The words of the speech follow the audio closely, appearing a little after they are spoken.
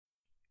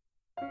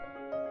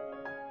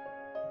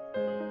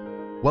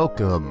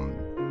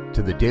Welcome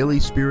to the Daily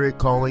Spirit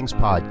Callings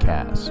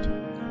Podcast.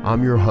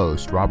 I'm your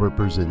host, Robert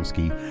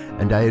Brzezinski,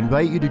 and I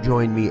invite you to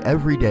join me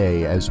every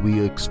day as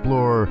we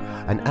explore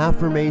an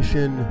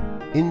affirmation,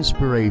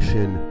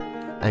 inspiration,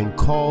 and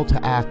call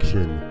to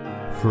action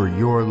for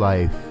your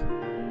life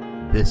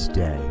this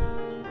day.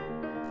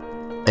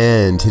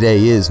 And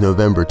today is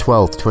November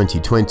 12th,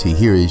 2020.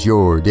 Here is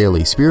your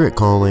Daily Spirit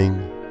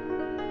Calling.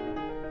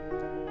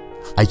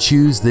 I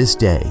choose this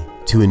day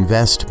to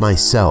invest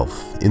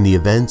myself in the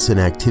events and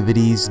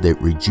activities that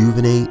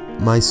rejuvenate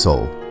my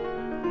soul.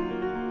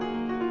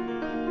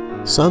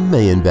 Some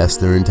may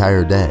invest their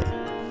entire day,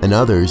 and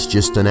others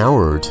just an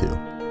hour or two.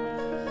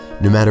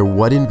 No matter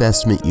what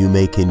investment you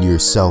make in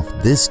yourself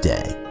this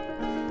day,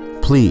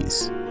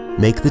 please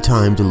make the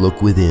time to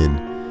look within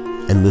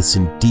and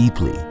listen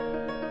deeply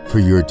for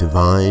your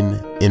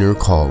divine inner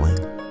calling.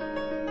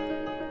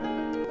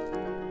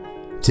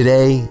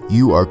 Today,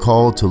 you are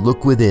called to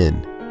look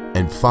within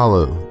and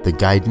follow the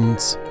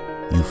guidance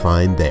you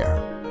find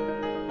there.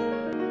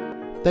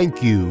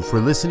 Thank you for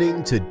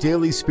listening to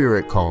Daily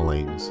Spirit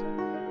Callings.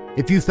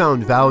 If you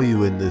found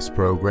value in this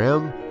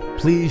program,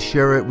 please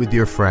share it with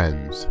your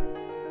friends.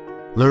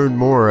 Learn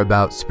more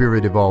about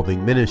Spirit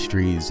Evolving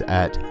Ministries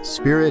at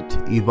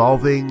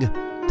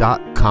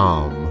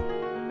spiritevolving.com.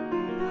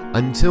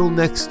 Until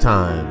next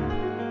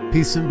time,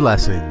 peace and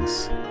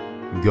blessings.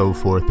 Go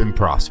forth and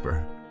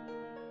prosper.